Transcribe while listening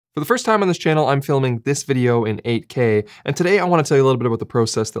For the first time on this channel, I'm filming this video in 8K, and today I want to tell you a little bit about the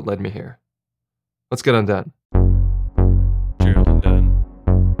process that led me here. Let's get undone. Gerald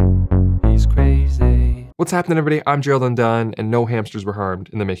Undone. He's crazy. What's happening, everybody? I'm Gerald Undone, and no hamsters were harmed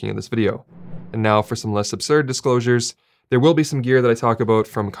in the making of this video. And now for some less absurd disclosures. There will be some gear that I talk about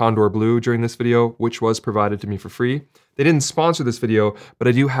from Condor Blue during this video, which was provided to me for free. They didn't sponsor this video, but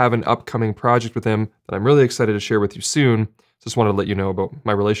I do have an upcoming project with them that I'm really excited to share with you soon. Just wanted to let you know about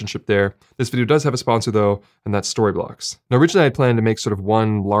my relationship there. This video does have a sponsor though, and that's Storyblocks. Now originally I had planned to make sort of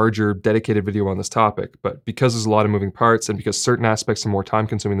one larger dedicated video on this topic, but because there's a lot of moving parts and because certain aspects are more time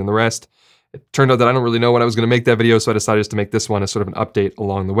consuming than the rest, it turned out that I don't really know when I was gonna make that video, so I decided just to make this one as sort of an update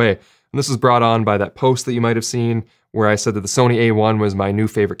along the way. And this was brought on by that post that you might have seen where I said that the Sony a1 was my new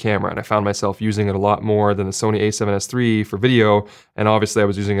favorite camera, and I found myself using it a lot more than the Sony a7S III for video, and obviously I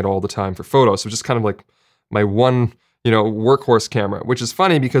was using it all the time for photos. So just kind of like my one, workhorse camera, which is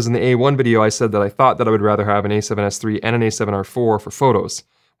funny because in the A1 video I said that I thought that I would rather have an a7S III and an a7R IV for photos.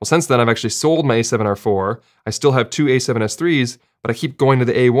 Well, since then I've actually sold my a7R IV. I still have two a7S IIIs, but I keep going to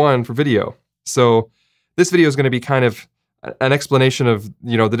the A1 for video. So this video is going to be kind of an explanation of,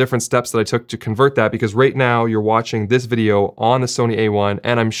 the different steps that I took to convert that, because right now you're watching this video on the Sony a1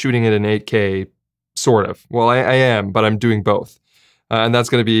 and I'm shooting it in 8K, sort of. Well, I am, but I'm doing both. And that's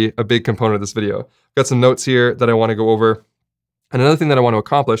going to be a big component of this video. Got some notes here that I want to go over. And another thing that I want to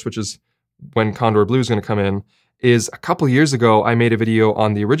accomplish, which is when Condor Blue is going to come in, is a couple years ago I made a video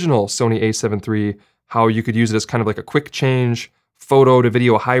on the original Sony a7 III, how you could use it as kind of like a quick change photo to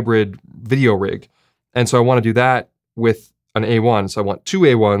video hybrid video rig. And so I want to do that with an A1. So I want two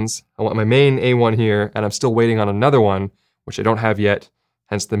A1s. I want my main A1 here, and I'm still waiting on another one, which I don't have yet,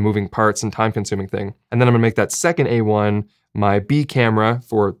 hence the moving parts and time consuming thing. And then I'm gonna make that second A1 my B camera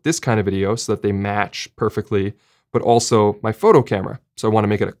for this kind of video so that they match perfectly, but also my photo camera. So I want to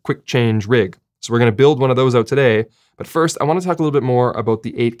make it a quick change rig. So we're going to build one of those out today. But first, I want to talk a little bit more about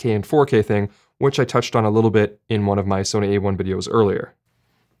the 8K and 4K thing, which I touched on a little bit in one of my Sony a1 videos earlier.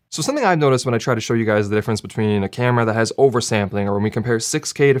 So something I've noticed when I try to show you guys the difference between a camera that has oversampling, or when we compare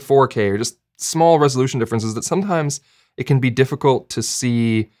 6K to 4K, or just small resolution differences, that sometimes it can be difficult to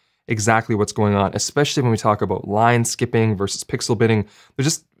see exactly what's going on, especially when we talk about line skipping versus pixel binning.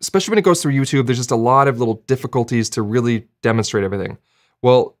 Especially when it goes through YouTube, there's just a lot of little difficulties to really demonstrate everything.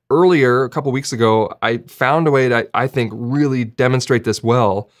 Well, earlier, a couple weeks ago, I found a way to, I think, really demonstrate this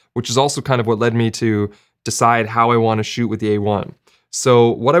well, which is also kind of what led me to decide how I want to shoot with the A1.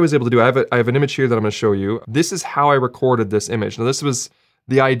 So what I was able to do, I have an image here that I'm going to show you. This is how I recorded this image. Now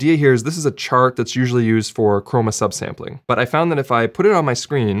the idea here is this is a chart that's usually used for chroma subsampling. But I found that if I put it on my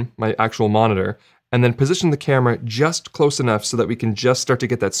screen, my actual monitor, and then position the camera just close enough so that we can just start to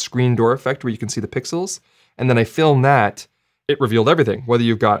get that screen door effect where you can see the pixels, and then I film that, it revealed everything. Whether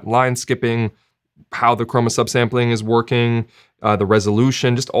you've got line skipping, how the chroma subsampling is working, the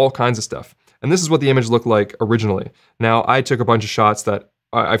resolution, just all kinds of stuff. And this is what the image looked like originally. Now, I took a bunch of shots that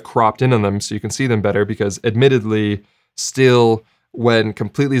I've cropped in on them so you can see them better, because admittedly, still, when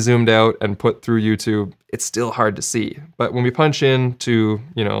completely zoomed out and put through YouTube, it's still hard to see. But when we punch in to,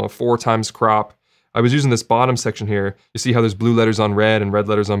 a 4x crop, I was using this bottom section here. You see how there's blue letters on red and red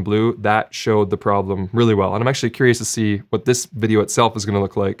letters on blue? That showed the problem really well. And I'm actually curious to see what this video itself is gonna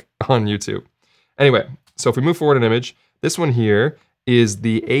look like on YouTube. Anyway, so if we move forward an image, this one here is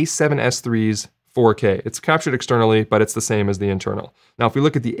the a7S III's 4K. It's captured externally, but it's the same as the internal. Now, if we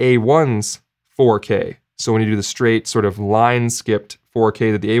look at the A1's 4K, so when you do the straight sort of line skipped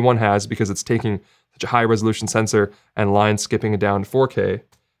 4K that the A1 has, because it's taking such a high resolution sensor and line skipping it down to 4K,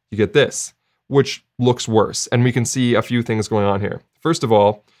 you get this, which looks worse. And we can see a few things going on here. First of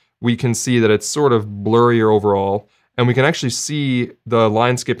all, we can see that it's sort of blurrier overall, and we can actually see the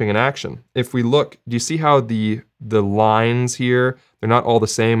line skipping in action. If we look, do you see how the lines here, they're not all the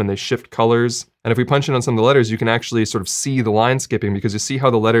same and they shift colors? And if we punch in on some of the letters, you can actually sort of see the line skipping, because you see how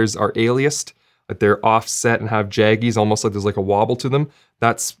the letters are aliased, like they're offset and have jaggies, almost like there's like a wobble to them.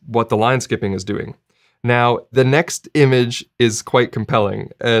 That's what the line skipping is doing. Now, the next image is quite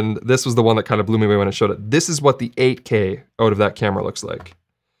compelling, and this was the one that kind of blew me away when I showed it. This is what the 8K out of that camera looks like.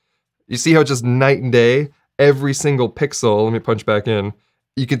 You see how it's just night and day? Every single pixel, let me punch back in,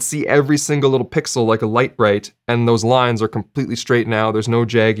 you can see every single little pixel like a light bright, and those lines are completely straight now. There's no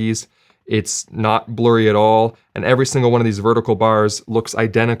jaggies. It's not blurry at all, and every single one of these vertical bars looks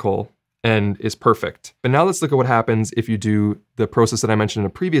identical and is perfect. But now let's look at what happens if you do the process that I mentioned in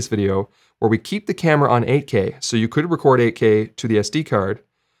a previous video, where we keep the camera on 8K. So you could record 8K to the SD card,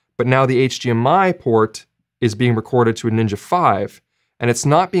 but now the HDMI port is being recorded to a Ninja 5, and it's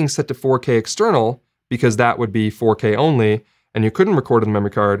not being set to 4K external, because that would be 4K only, and you couldn't record on the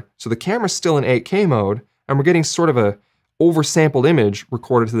memory card, so the camera's still in 8K mode, and we're getting sort of a oversampled image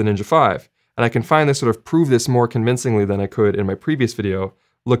recorded to the Ninja 5. And I can finally sort of prove this more convincingly than I could in my previous video.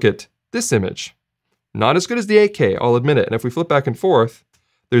 Look at this image. Not as good as the 8K, I'll admit it. And if we flip back and forth,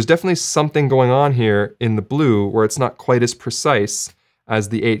 there's definitely something going on here in the blue where it's not quite as precise as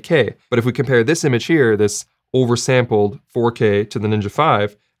the 8K. But if we compare this image here, this oversampled 4K to the Ninja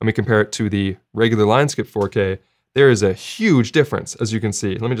 5, and we compare it to the regular line skip 4K, there is a huge difference, as you can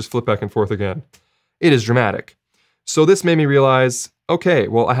see. Let me just flip back and forth again. It is dramatic. So this made me realize, okay,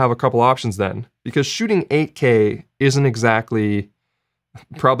 well, I have a couple options then, because shooting 8K isn't exactly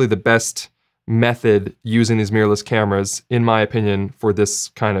probably the best method using these mirrorless cameras, in my opinion, for this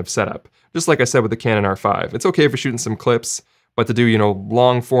kind of setup. Just like I said with the Canon R5. It's okay for shooting some clips, but to do,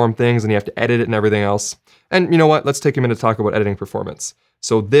 long form things and you have to edit it and everything else. And you know what? Let's take a minute to talk about editing performance.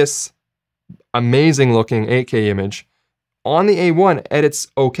 So this amazing looking 8K image on the A1 edits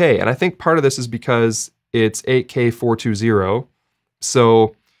okay. And I think part of this is because it's 8K 420.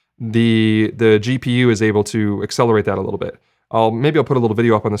 So the GPU is able to accelerate that a little bit. Maybe I'll put a little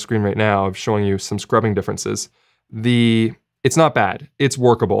video up on the screen right now of showing you some scrubbing differences. It's not bad, it's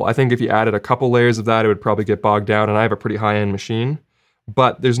workable. I think if you added a couple layers of that, it would probably get bogged down, and I have a pretty high-end machine.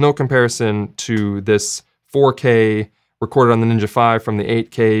 But there's no comparison to this 4K recorded on the Ninja 5 from the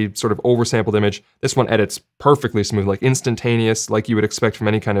 8K sort of oversampled image. This one edits perfectly smooth, like instantaneous, like you would expect from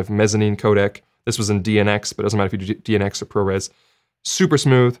any kind of mezzanine codec. This was in DNX, but it doesn't matter if you do DNX or ProRes. Super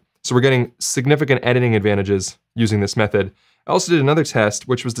smooth, so we're getting significant editing advantages using this method. I also did another test,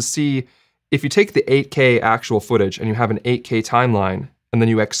 which was to see if you take the 8K actual footage and you have an 8K timeline, and then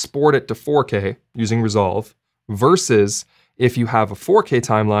you export it to 4K using Resolve, versus if you have a 4K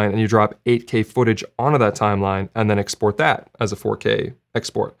timeline and you drop 8K footage onto that timeline and then export that as a 4K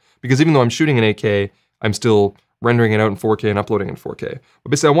export. Because even though I'm shooting in 8K, I'm still rendering it out in 4K and uploading in 4K. But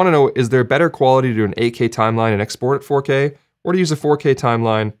basically I wanna know, is there better quality to do an 8K timeline and export at 4K, or to use a 4K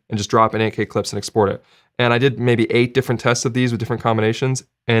timeline and just drop in 8K clips and export it? And I did maybe 8 different tests of these with different combinations,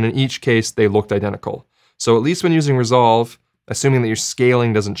 and in each case, they looked identical. So at least when using Resolve, assuming that your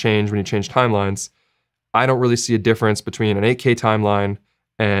scaling doesn't change when you change timelines, I don't really see a difference between an 8K timeline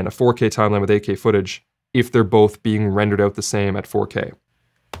and a 4K timeline with 8K footage if they're both being rendered out the same at 4K.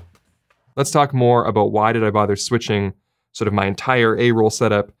 Let's talk more about why did I bother switching sort of my entire A-roll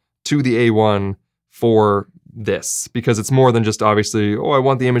setup to the A1 for this, because it's more than just obviously, oh, I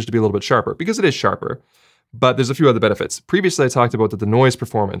want the image to be a little bit sharper, because it is sharper, but there's a few other benefits. Previously, I talked about that the noise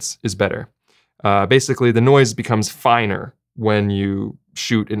performance is better. Basically, the noise becomes finer when you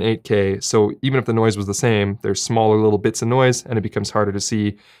shoot in 8K, so even if the noise was the same, there's smaller little bits of noise and it becomes harder to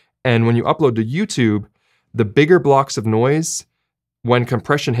see. And when you upload to YouTube, the bigger blocks of noise, when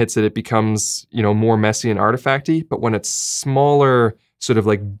compression hits it, it becomes, more messy and artifacty, but when it's smaller, sort of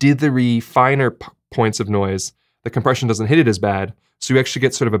like dithery, finer points of noise, the compression doesn't hit it as bad, so you actually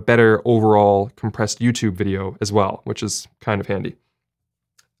get sort of a better overall compressed YouTube video as well, which is kind of handy.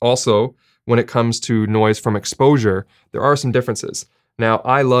 Also, when it comes to noise from exposure, there are some differences. Now,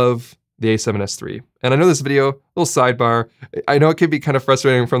 I love the a7S III, and I know this video, little sidebar, I know it can be kind of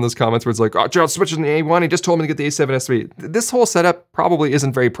frustrating from those comments where it's like, oh, Gerald switches to the A1, he just told me to get the a7S III. This whole setup probably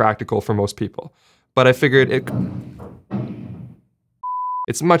isn't very practical for most people, but I figured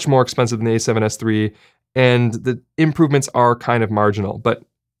it's much more expensive than the a7S III, and the improvements are kind of marginal, but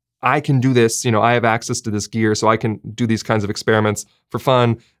I can do this, I have access to this gear, so I can do these kinds of experiments for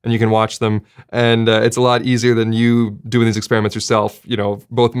fun, and you can watch them, and it's a lot easier than you doing these experiments yourself,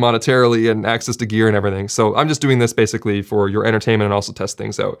 both monetarily and access to gear and everything. So I'm just doing this basically for your entertainment and also test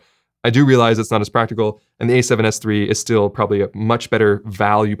things out. I do realize it's not as practical, and the a7S III is still probably a much better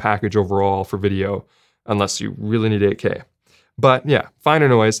value package overall for video, unless you really need 8K. But yeah, finer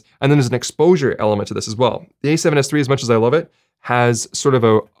noise, and then there's an exposure element to this as well. The a7S III, as much as I love it, has sort of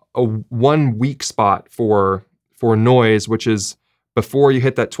a one weak spot for noise, which is before you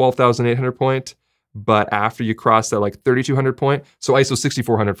hit that 12,800 point, but after you cross that like 3,200 point. So ISO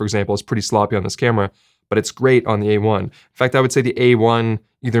 6400, for example, is pretty sloppy on this camera, but it's great on the A1. In fact, I would say the A1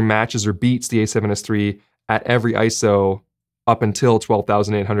 either matches or beats the a7S III at every ISO up until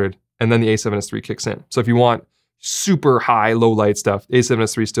 12,800, and then the a7S III kicks in. So if you want super high low light stuff,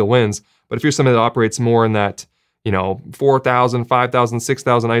 a7S III still wins. But if you're somebody that operates more in that 4,000, 5,000,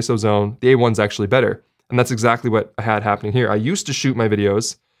 6,000 ISO zone, the A1's actually better. And that's exactly what I had happening here. I used to shoot my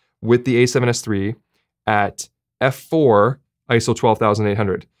videos with the a7S III at f4 ISO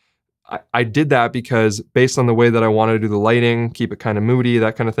 12,800. I did that because based on the way that I wanted to do the lighting, keep it kind of moody,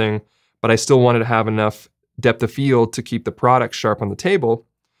 that kind of thing, but I still wanted to have enough depth of field to keep the product sharp on the table.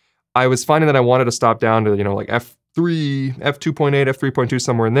 I was finding that I wanted to stop down to, like f2.8, f3.2,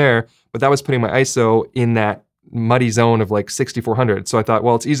 somewhere in there, but that was putting my ISO in that muddy zone of like 6400. So I thought,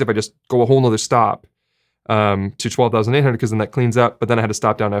 well, it's easy if I just go a whole nother stop to 12,800 because then that cleans up, but then I had to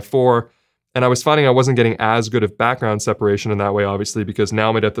stop down f4. And I was finding I wasn't getting as good of background separation in that way, obviously, because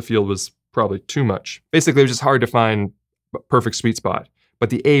now my depth of field was probably too much. Basically, it was just hard to find a perfect sweet spot. But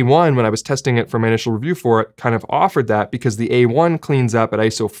the A1, when I was testing it for my initial review for it, kind of offered that because the A1 cleans up at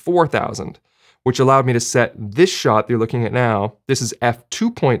ISO 4000, which allowed me to set this shot that you're looking at now. This is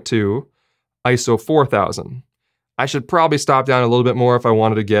f2.2, ISO 4000. I should probably stop down a little bit more if I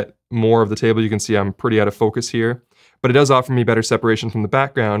wanted to get more of the table. You can see I'm pretty out of focus here, but it does offer me better separation from the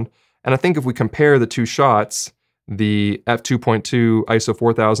background. And I think if we compare the two shots, the f2.2 ISO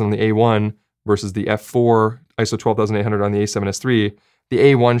 4000 on the A1 versus the f4 ISO 12800 on the a7S III, the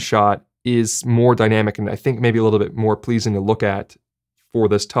A1 shot is more dynamic and I think maybe a little bit more pleasing to look at for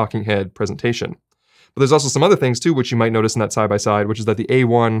this talking head presentation. But there's also some other things too, which you might notice in that side-by-side, which is that the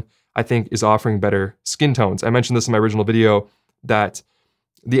A1, I think, is offering better skin tones. I mentioned this in my original video, that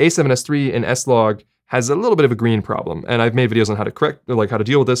the a7S III in S-Log has a little bit of a green problem. And I've made videos on how to correct, like how to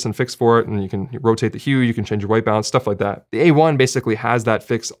deal with this and fix for it. And you can rotate the hue, you can change your white balance, stuff like that. The A1 basically has that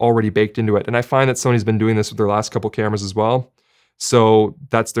fix already baked into it. And I find that Sony's been doing this with their last couple cameras as well. So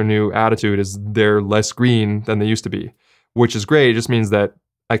that's their new attitude, is they're less green than they used to be, which is great. It just means that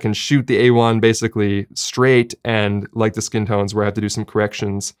I can shoot the A1 basically straight and like the skin tones where I have to do some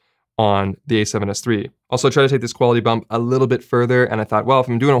corrections on the a7S III. Also, I try to take this quality bump a little bit further, and I thought, well, if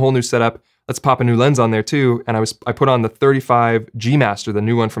I'm doing a whole new setup, let's pop a new lens on there too. And I put on the 35 G Master, the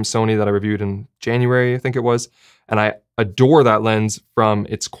new one from Sony that I reviewed in January, I think it was. And I adore that lens from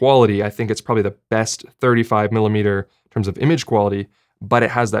its quality. I think it's probably the best 35mm in terms of image quality, but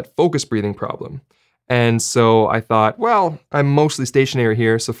it has that focus breathing problem. And so I thought, well, I'm mostly stationary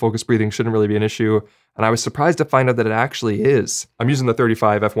here, so focus breathing shouldn't really be an issue. And I was surprised to find out that it actually is. I'm using the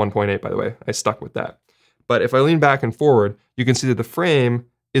 35 f1.8, by the way. I stuck with that. But if I lean back and forward, you can see that the frame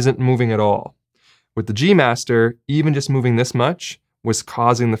isn't moving at all. With the G Master, even just moving this much was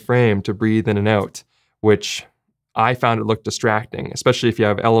causing the frame to breathe in and out, which I found it looked distracting, especially if you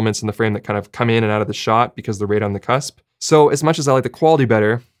have elements in the frame that kind of come in and out of the shot because they're right on the cusp. So as much as I like the quality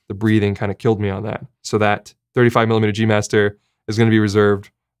better, the breathing kind of killed me on that. So that 35mm G Master is going to be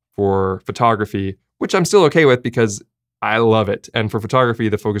reserved for photography, which I'm still okay with because I love it. And for photography,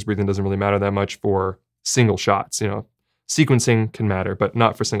 the focus breathing doesn't really matter that much for single shots. You know, sequencing can matter, but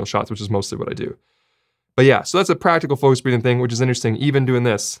not for single shots, which is mostly what I do. But yeah, so that's a practical focus breathing thing, which is interesting. Even doing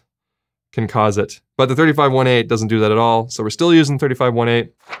this can cause it. But the 35-1.8 doesn't do that at all. So we're still using 35-1.8.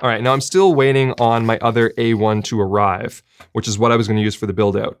 All right, now I'm still waiting on my other A1 to arrive, which is what I was going to use for the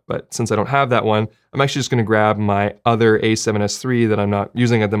build out. But since I don't have that one, I'm actually just going to grab my other a7S III that I'm not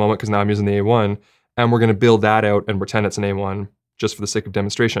using at the moment because now I'm using the A1, and we're going to build that out and pretend it's an A1 just for the sake of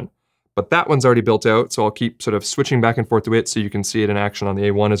demonstration. But that one's already built out, so I'll keep sort of switching back and forth to it so you can see it in action on the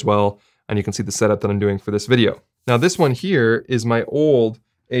A1 as well, and you can see the setup that I'm doing for this video. Now this one here is my old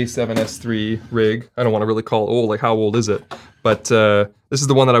a7S III rig. I don't want to really call it old, like how old is it? But this is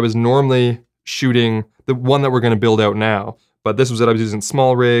the one that I was normally shooting, the one that we're going to build out now. But this was it, I was using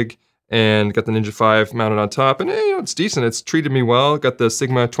small rig and got the Ninja 5 mounted on top, and you know, it's decent, it's treated me well. Got the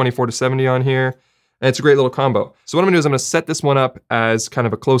Sigma 24-70 on here, and it's a great little combo. So what I'm gonna do is I'm gonna set this one up as kind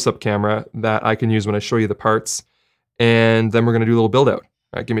of a close-up camera that I can use when I show you the parts, and then we're gonna do a little build out.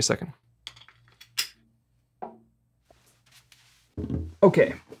 All right, give me a second.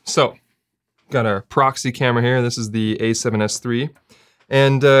 Okay, so got our proxy camera here. This is the a7S III.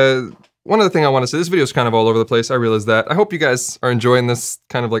 And one other thing I want to say, this video is kind of all over the place. I realize that. I hope you guys are enjoying this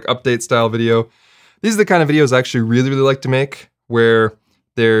kind of like update style video. These are the kind of videos I actually really like to make, where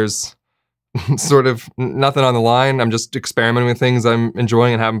there's sort of nothing on the line. I'm just experimenting with things I'm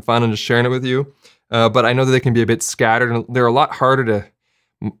enjoying and having fun and just sharing it with you. But I know that they can be a bit scattered, and they're a lot harder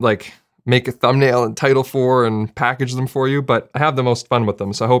to like make a thumbnail and title for and package them for you, but I have the most fun with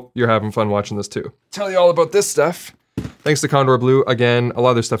them, so I hope you're having fun watching this too. Tell you all about this stuff. Thanks to Condor Blue. Again, a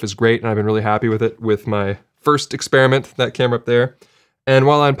lot of their stuff is great, and I've been really happy with it with my first experiment, that camera up there. And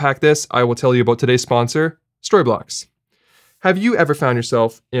while I unpack this, I will tell you about today's sponsor, Storyblocks. Have you ever found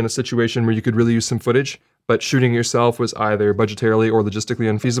yourself in a situation where you could really use some footage, but shooting yourself was either budgetarily or logistically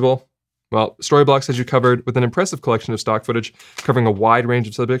unfeasible? Well, Storyblocks has you covered with an impressive collection of stock footage covering a wide range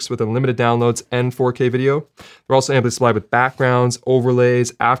of subjects with unlimited downloads and 4K video. They're also amply supplied with backgrounds,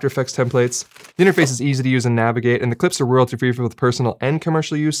 overlays, After Effects templates. The interface is easy to use and navigate, and the clips are royalty-free for both personal and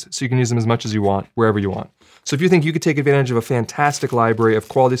commercial use, so you can use them as much as you want, wherever you want. So if you think you could take advantage of a fantastic library of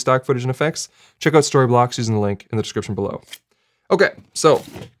quality stock footage and effects, check out Storyblocks using the link in the description below. Okay, so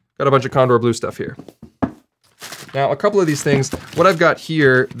got a bunch of Condor Blue stuff here. Now, a couple of these things, what I've got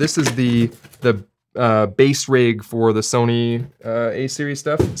here, this is the base rig for the Sony A-series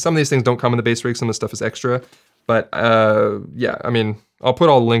stuff. Some of these things don't come in the base rig, some of the stuff is extra. But yeah, I mean, I'll put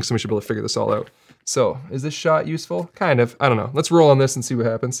all the links and we should be able to figure this all out. So, is this shot useful? Kind of, I don't know. Let's roll on this and see what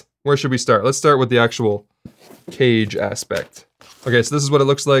happens. Where should we start? Let's start with the actual cage aspect. Okay, so this is what it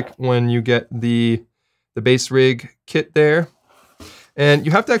looks like when you get the base rig kit there. And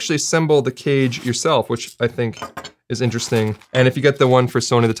you have to actually assemble the cage yourself, which I think is interesting. And if you get the one for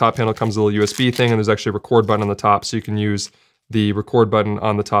Sony, the top handle comes with a little USB thing, and there's actually a record button on the top, so you can use the record button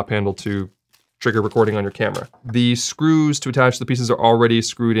on the top handle to trigger recording on your camera. The screws to attach the pieces are already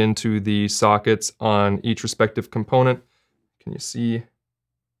screwed into the sockets on each respective component. Can you see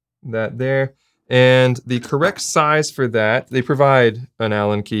that there? And the correct size for that, they provide an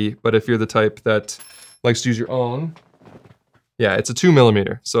Allen key, but if you're the type that likes to use your own, yeah, it's a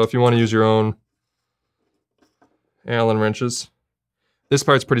 2mm. So if you want to use your own Allen wrenches, this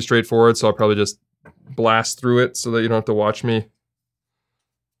part's pretty straightforward, so I'll probably just blast through it so that you don't have to watch me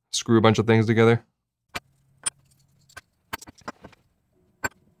screw a bunch of things together.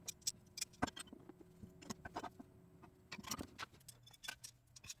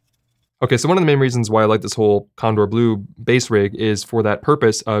 Okay, so one of the main reasons why I like this whole Condor Blue base rig is for that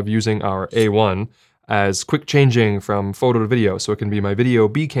purpose of using our A1 as quick changing from photo to video. So it can be my video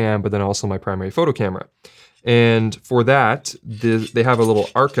B cam, but then also my primary photo camera. And for that, they have a little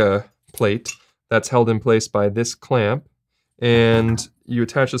ARCA plate that's held in place by this clamp. And you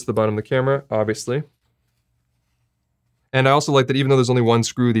attach this to the bottom of the camera, obviously. And I also like that even though there's only one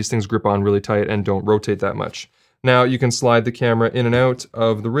screw, these things grip on really tight and don't rotate that much. Now you can slide the camera in and out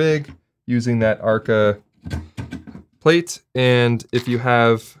of the rig using that ARCA plate. And if you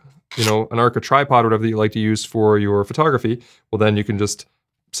have, you know, an ARCA tripod or whatever that you like to use for your photography, well then you can just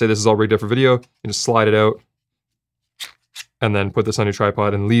say this is all rigged up for video, you just slide it out and then put this on your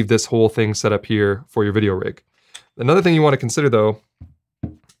tripod and leave this whole thing set up here for your video rig. Another thing you want to consider though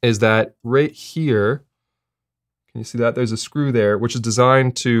is that right here, can you see that? There's a screw there, which is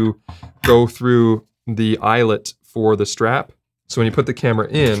designed to go through the eyelet for the strap. So when you put the camera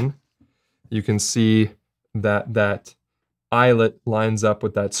in, you can see that that eyelet lines up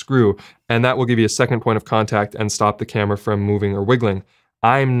with that screw, and that will give you a second point of contact and stop the camera from moving or wiggling.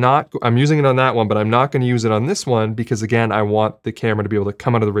 I'm using it on that one, but I'm not going to use it on this one because again, I want the camera to be able to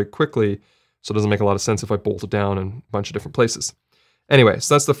come out of the rig quickly, so it doesn't make a lot of sense if I bolt it down in a bunch of different places. Anyway,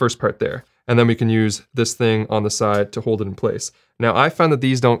 so that's the first part there. And then we can use this thing on the side to hold it in place. Now I found that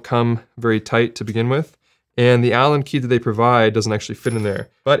these don't come very tight to begin with, and the Allen key that they provide doesn't actually fit in there.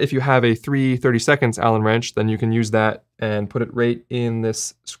 But if you have a 3/32 Allen wrench, then you can use that and put it right in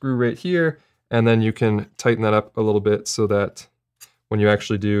this screw right here, and then you can tighten that up a little bit so that when you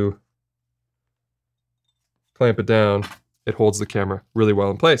actually do clamp it down, it holds the camera really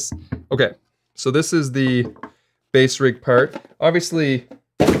well in place. Okay, so this is the base rig part. Obviously,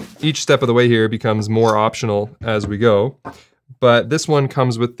 each step of the way here becomes more optional as we go, but this one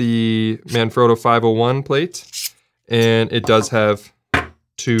comes with the Manfrotto 501 plate, and it does have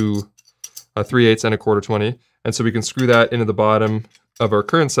two 3/8 and a 1/4-20, and so we can screw that into the bottom of our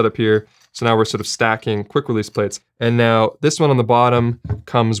current setup here. So now we're sort of stacking quick release plates. And now this one on the bottom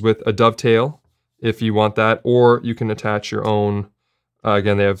comes with a dovetail if you want that, or you can attach your own.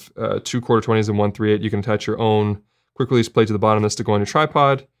 Again, they have two 1/4-20s and one 3/8. You can attach your own quick release plate to the bottom of this to go on your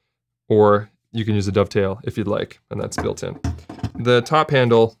tripod, or you can use a dovetail if you'd like, and that's built in. The top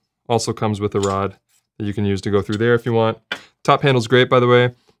handle also comes with a rod that you can use to go through there if you want. Top handle's great, by the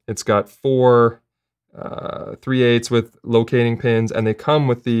way. It's got four 3/8 with locating pins, and they come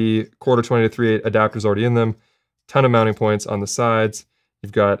with the 1/4-20 to 3/8 adapters already in them. Ton of mounting points on the sides.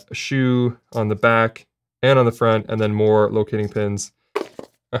 You've got a shoe on the back and on the front, and then more locating pins.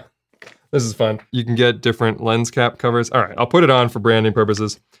 This is fun. You can get different lens cap covers. All right, I'll put it on for branding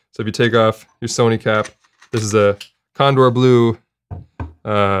purposes. So if you take off your Sony cap, this is a Condor Blue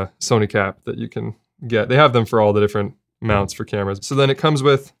Sony cap that you can get. They have them for all the different mounts for cameras. So then it comes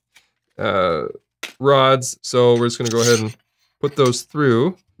with rods. So we're just gonna go ahead and put those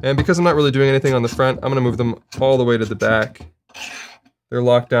through. And because I'm not really doing anything on the front, I'm gonna move them all the way to the back. They're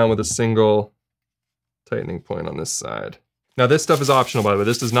locked down with a single tightening point on this side. Now this stuff is optional, by the way.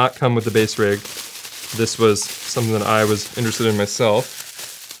 This does not come with the base rig. This was something that I was interested in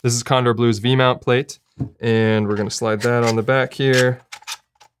myself. This is Condor Blue's V-mount plate, and we're gonna slide that on the back here.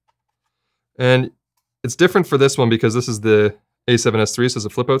 And it's different for this one because this is the a7S III, so it's a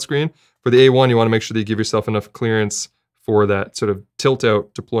flip-out screen. For the A1, you wanna make sure that you give yourself enough clearance for that sort of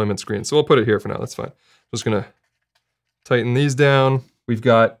tilt-out deployment screen. So we'll put it here for now, that's fine. Just gonna tighten these down. We've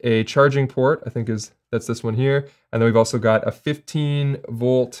got a charging port, I think that's this one here. And then we've also got a 15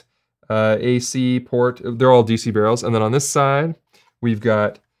 volt AC port. They're all DC barrels. And then on this side, we've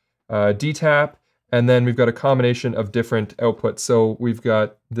got D-tap, and then we've got a combination of different outputs. So we've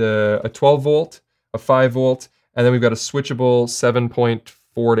got a 12 volt, a 5 volt, and then we've got a switchable 7.4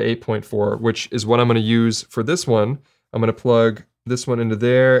 to 8.4, which is what I'm going to use for this one. I'm going to plug this one into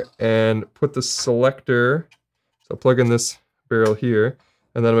there and put the selector, so I'll plug in this barrel here,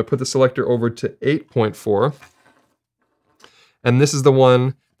 and then I'm going to put the selector over to 8.4. And this is the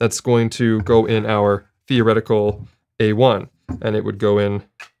one that's going to go in our theoretical A1, and it would go in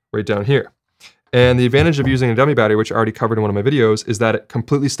right down here. And the advantage of using a dummy battery, which I already covered in one of my videos, is that it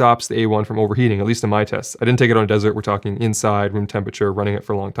completely stops the A1 from overheating, at least in my tests. I didn't take it on a desert. We're talking inside, room temperature, running it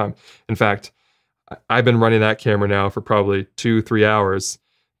for a long time. In fact, I've been running that camera now for probably 2-3 hours,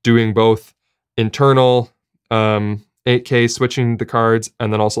 doing both internal 8K, switching the cards,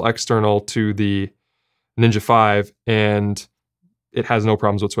 and then also external to the Ninja 5, and it has no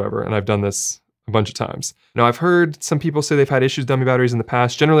problems whatsoever. And I've done this a bunch of times. Now, I've heard some people say they've had issues with dummy batteries in the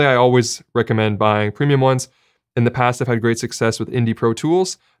past. Generally, I always recommend buying premium ones. In the past, I've had great success with Indie Pro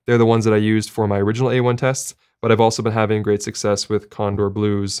tools. They're the ones that I used for my original A1 tests, but I've also been having great success with Condor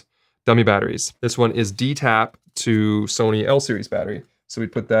Blue's dummy batteries. This one is D-tap to Sony L series battery. So we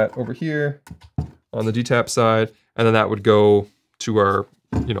put that over here on the D-tap side, and then that would go to our,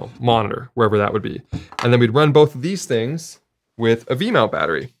 monitor, wherever that would be. And then we'd run both of these things with a V-mount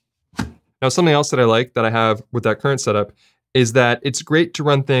battery. Now, something else that I like that I have with that current setup is that it's great to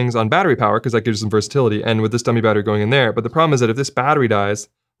run things on battery power because that gives you some versatility, and with this dummy battery going in there. But the problem is that if this battery dies,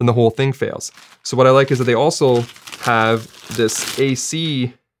 then the whole thing fails. So what I like is that they also have this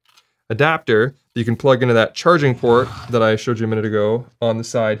AC adapter that you can plug into that charging port that I showed you a minute ago on the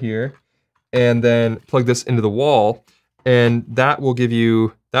side here, and then plug this into the wall, and that will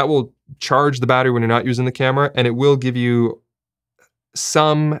charge the battery when you're not using the camera, and it will give you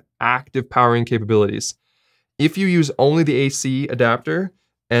some active powering capabilities. If you use only the AC adapter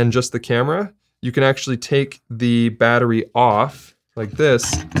and just the camera, you can actually take the battery off like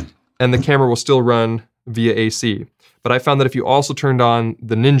this, and the camera will still run via AC. But I found that if you also turned on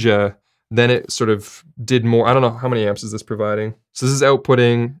the Ninja, then it sort of did more. I don't know, how many amps is this providing? So this is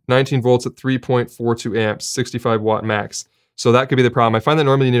outputting 19 volts at 3.42 amps, 65 watt max. So that could be the problem. I find that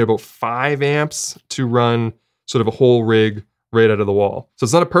normally you need about 5 amps to run sort of a whole rig right out of the wall. So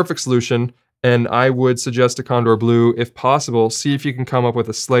it's not a perfect solution, and I would suggest a Condor Blue, if possible, see if you can come up with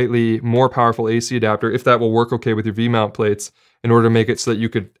a slightly more powerful AC adapter, if that will work okay with your V-mount plates, in order to make it so that you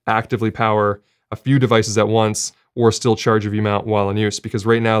could actively power a few devices at once or still charge your V-mount while in use, because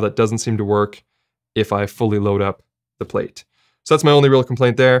right now that doesn't seem to work if I fully load up the plate. So that's my only real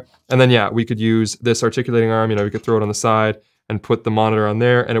complaint there. And then yeah, we could use this articulating arm, we could throw it on the side and put the monitor on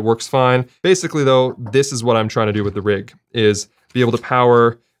there and it works fine. Basically though, this is what I'm trying to do with the rig, is be able to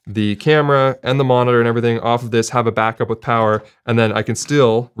power the camera and the monitor and everything off of this, have a backup with power, and then I can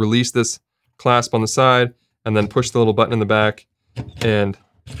still release this clasp on the side and then push the little button in the back and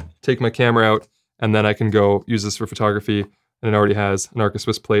take my camera out, and then I can go use this for photography, and it already has an Arca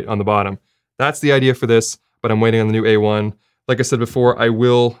Swiss plate on the bottom. That's the idea for this, but I'm waiting on the new A1. Like I said before, I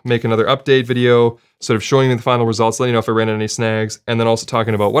will make another update video, sort of showing you the final results, letting you know if I ran into any snags, and then also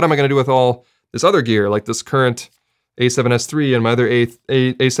talking about what am I gonna do with all this other gear, like this current a7S III and my other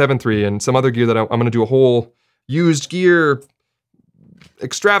A7 III and some other gear that I'm gonna do a whole used gear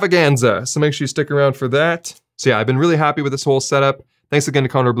extravaganza. So make sure you stick around for that. So yeah, I've been really happy with this whole setup. Thanks again to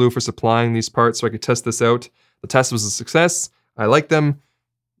Condor Blue for supplying these parts so I could test this out. The test was a success. I like them.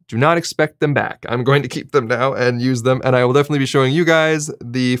 Do not expect them back. I'm going to keep them now and use them, and I will definitely be showing you guys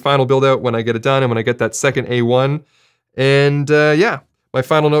the final build out when I get it done and when I get that second A1. And yeah, my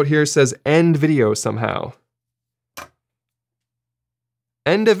final note here says end video somehow.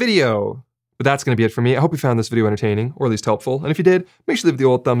 End a video. But that's going to be it for me. I hope you found this video entertaining, or at least helpful. And if you did, make sure to leave the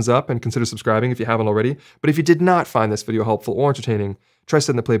old thumbs up and consider subscribing if you haven't already. But if you did not find this video helpful or entertaining, try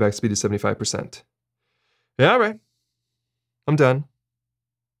setting the playback speed to 75%. Yeah, all right. I'm done.